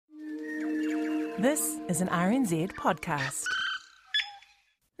This is an RNZ podcast.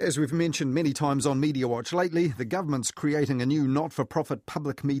 As we've mentioned many times on Media Watch lately, the government's creating a new not-for-profit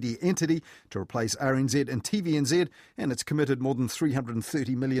public media entity to replace RNZ and TVNZ, and it's committed more than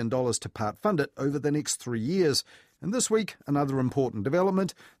 $330 million to part-fund it over the next 3 years. And this week, another important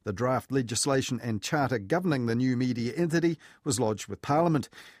development, the draft legislation and charter governing the new media entity was lodged with Parliament.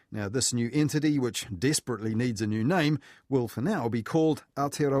 Now, this new entity, which desperately needs a new name, will for now be called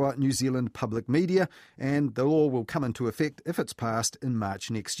Aotearoa New Zealand Public Media, and the law will come into effect if it's passed in March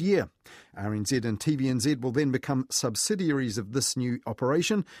next year. RNZ and TVNZ will then become subsidiaries of this new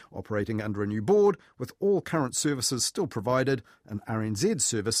operation, operating under a new board, with all current services still provided and RNZ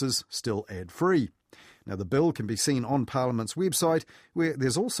services still ad-free. Now, the bill can be seen on Parliament's website, where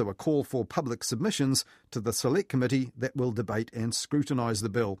there's also a call for public submissions to the Select Committee that will debate and scrutinise the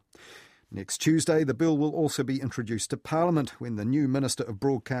bill. Next Tuesday, the bill will also be introduced to Parliament, when the new Minister of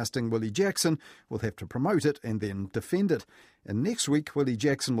Broadcasting, Willie Jackson, will have to promote it and then defend it. And next week, Willie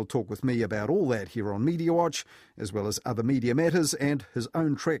Jackson will talk with me about all that here on Media Watch, as well as other media matters and his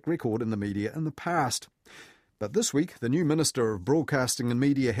own track record in the media in the past. But this week, the new Minister of Broadcasting and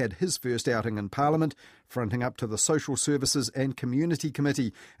Media had his first outing in Parliament, fronting up to the Social Services and Community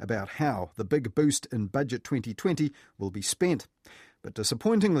Committee about how the big boost in Budget 2020 will be spent. But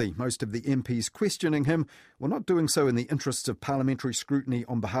disappointingly, most of the MPs questioning him were not doing so in the interests of parliamentary scrutiny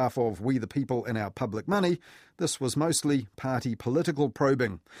on behalf of we the people and our public money. This was mostly party political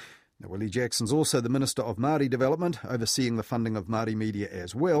probing. Now, Willie Jackson's also the Minister of Māori Development, overseeing the funding of Māori media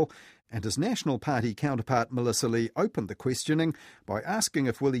as well, and his National Party counterpart Melissa Lee opened the questioning by asking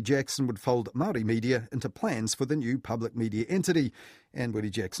if Willie Jackson would fold Māori media into plans for the new public media entity. And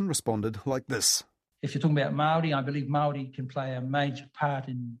Willie Jackson responded like this. If you're talking about Māori, I believe Māori can play a major part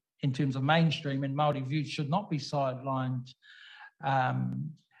in terms of mainstream, and Māori views should not be sidelined.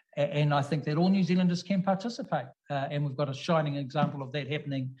 And I think that all New Zealanders can participate. And we've got a shining example of that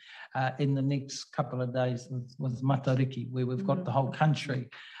happening in the next couple of days with Matariki, where we've got the whole country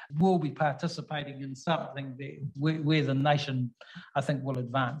will be participating in something where the nation, I think, will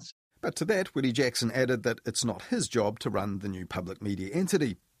advance. But to that, Willie Jackson added that it's not his job to run the new public media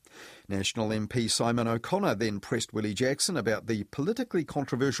entity. National MP Simon O'Connor then pressed Willie Jackson about the politically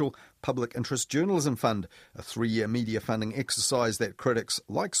controversial Public Interest Journalism Fund, a 3-year media funding exercise that critics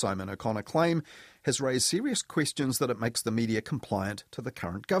like Simon O'Connor claim has raised serious questions that it makes the media compliant to the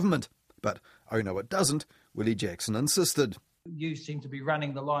current government. But, oh no it doesn't, Willie Jackson insisted. You seem to be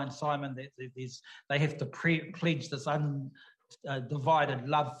running the line, Simon, that they have to pledge this divided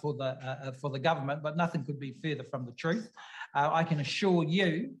love for the government, but nothing could be further from the truth. I can assure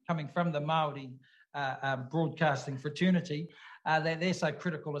you, coming from the Māori broadcasting fraternity, that they're so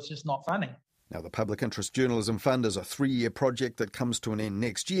critical it's just not funny. Now, the Public Interest Journalism Fund is a 3-year project that comes to an end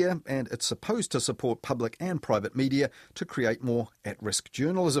next year, and it's supposed to support public and private media to create more at-risk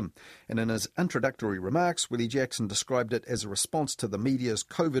journalism. And in his introductory remarks, Willie Jackson described it as a response to the media's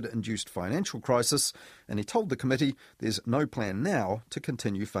COVID-induced financial crisis, and he told the committee there's no plan now to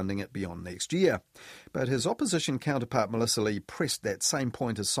continue funding it beyond next year. But his opposition counterpart Melissa Lee pressed that same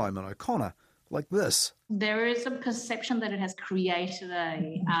point as Simon O'Connor, like this. There is a perception that it has created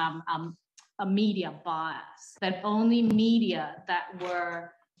a media bias, that only media that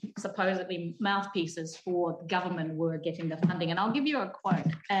were supposedly mouthpieces for the government were getting the funding. And I'll give you a quote.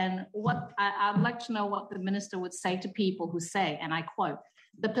 And what I'd like to know what the minister would say to people who say, and I quote,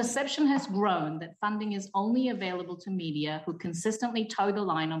 "The perception has grown that funding is only available to media who consistently toe the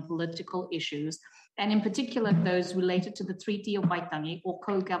line on political issues, and in particular those related to the Treaty of Waitangi or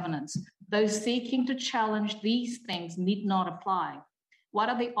co-governance. Those seeking to challenge these things need not apply. What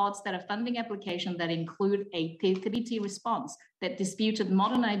are the odds that a funding application that include a Te Tiriti response that disputed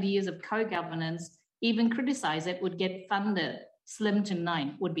modern ideas of co-governance, even criticize it, would get funded? Slim to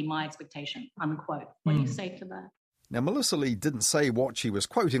none would be my expectation," unquote. What do you say to that? Now, Melissa Lee didn't say what she was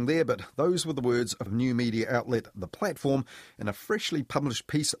quoting there, but those were the words of new media outlet The Platform in a freshly published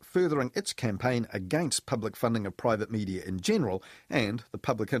piece furthering its campaign against public funding of private media in general and the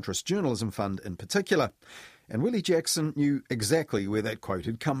Public Interest Journalism Fund in particular. And Willie Jackson knew exactly where that quote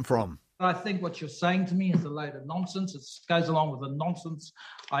had come from. I think what you're saying to me is a load of nonsense. It goes along with the nonsense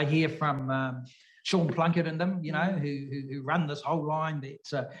I hear from Sean Plunkett and them, who run this whole line.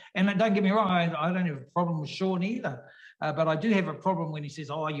 And don't get me wrong, I don't have a problem with Sean either. But I do have a problem when he says,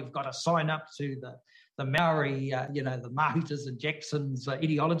 you've got to sign up to the Maori, the Mahutas and Jackson's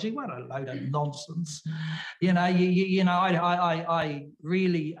ideology. What a load of nonsense. I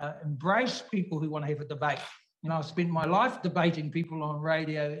really embrace people who want to have a debate. I've spent my life debating people on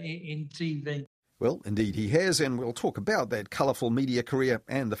radio and TV. Well, indeed he has, and we'll talk about that colourful media career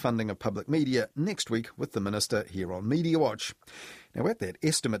and the funding of public media next week with the Minister here on Media Watch. Now, at that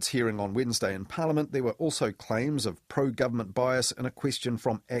estimates hearing on Wednesday in Parliament, there were also claims of pro-government bias in a question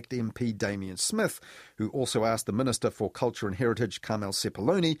from ACT MP Damien Smith, who also asked the Minister for Culture and Heritage, Carmel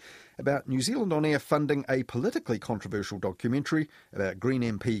Sepuloni, about New Zealand On Air funding a politically controversial documentary about Green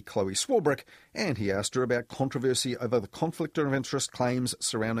MP Chloe Swarbrick, and he asked her about controversy over the conflict of interest claims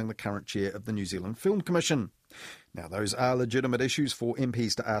surrounding the current chair of the New Zealand Film Commission. Now, those are legitimate issues for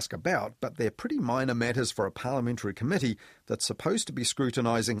MPs to ask about, but they're pretty minor matters for a parliamentary committee that's supposed to be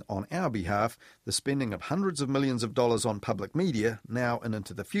scrutinising on our behalf the spending of hundreds of millions of dollars on public media now and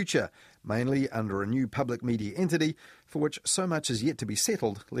into the future, mainly under a new public media entity for which so much is yet to be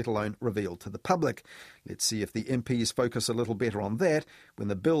settled, let alone revealed to the public. Let's see if the MPs focus a little better on that when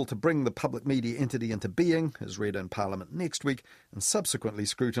the bill to bring the public media entity into being is read in Parliament next week and subsequently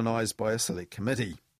scrutinised by a select committee.